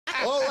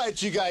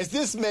right, you guys,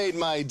 this made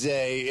my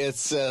day.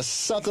 It's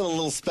something a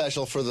little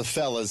special for the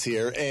fellas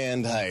here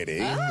and Heidi.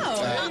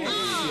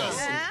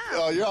 Yes.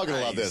 Oh, you're all going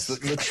to love this.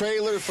 The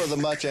trailer for the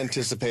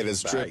much-anticipated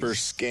stripper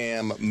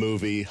scam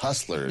movie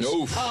Hustlers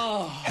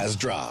has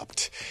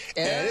dropped.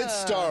 And it's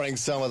starring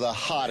some of the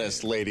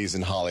hottest ladies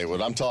in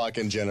Hollywood. I'm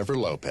talking Jennifer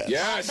Lopez.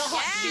 Yes.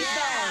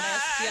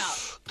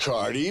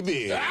 Cardi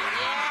B.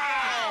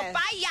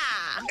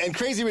 And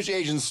Crazy Rich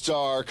Asians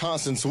star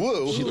Constance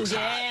Wu. She looks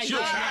hot. She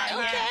looks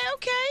hot.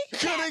 Okay.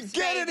 Could it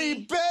get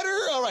any better?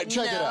 All right,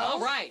 check it out. All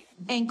right.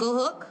 Ankle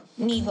hook,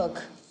 knee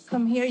hook.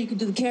 From here, you can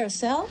do the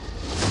carousel.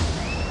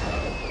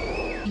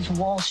 These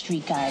Wall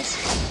Street guys.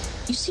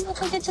 You see what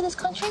they did to this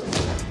country?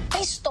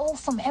 They stole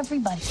from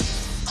everybody.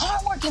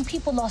 Hardworking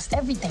people lost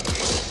everything.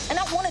 And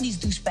not one of these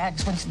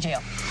douchebags went to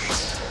jail.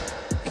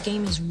 The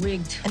game is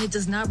rigged, and it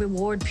does not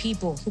reward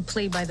people who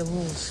play by the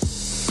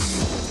rules.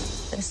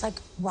 It's like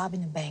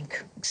robbing a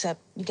bank,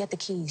 except you get the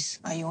keys.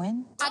 Are you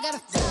in?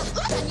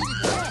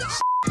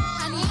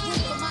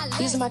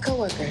 These are my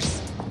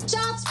coworkers.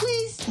 Jobs,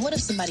 please. What if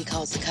somebody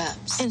calls the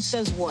cops? And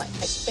says what?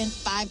 I spent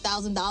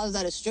 $5,000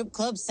 at a strip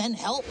club. Send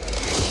help.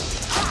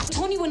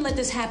 Tony wouldn't let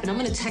this happen. I'm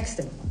gonna text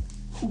him.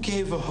 Who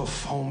gave her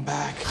phone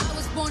back? I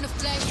was born to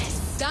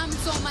flex,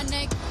 diamonds on my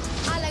neck.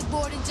 I like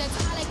boarding jets,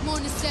 I like more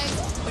than sex.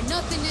 But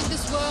nothing in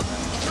this world,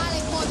 and I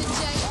like more than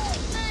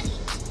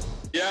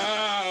Jay. Yo.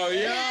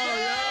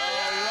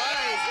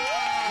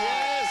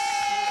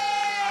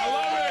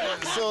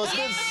 So it's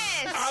been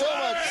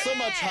so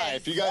much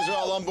hype. You guys are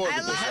all on board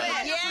with this,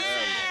 right?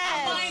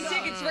 I'm buying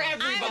tickets for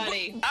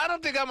everybody. I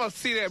don't think I'm going to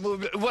see that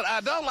movie. What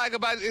I don't like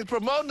about it is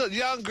promoting the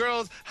young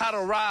girls how to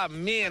rob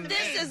men.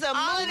 This is a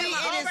movie.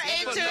 It is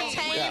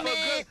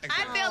entertainment.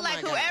 I feel like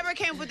whoever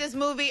came up with this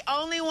movie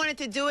only wanted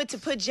to do it to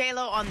put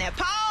J.Lo on that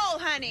pole,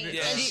 honey.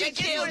 Yeah. And she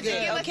killed wanted to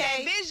it, give us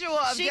that visual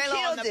of J.Lo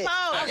on the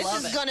pole.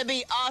 This is going to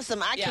be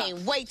awesome. I can't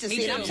wait to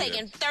see it. I'm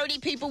taking 30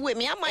 people with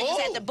me. I might just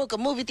have to book a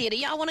movie theater.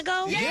 Y'all want to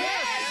go?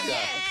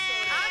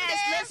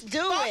 Let's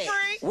do it.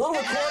 We're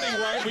recording,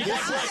 right? We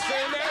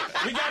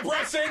got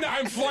Brett saying that?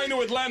 I'm flying to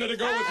Atlanta to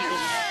go with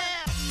you.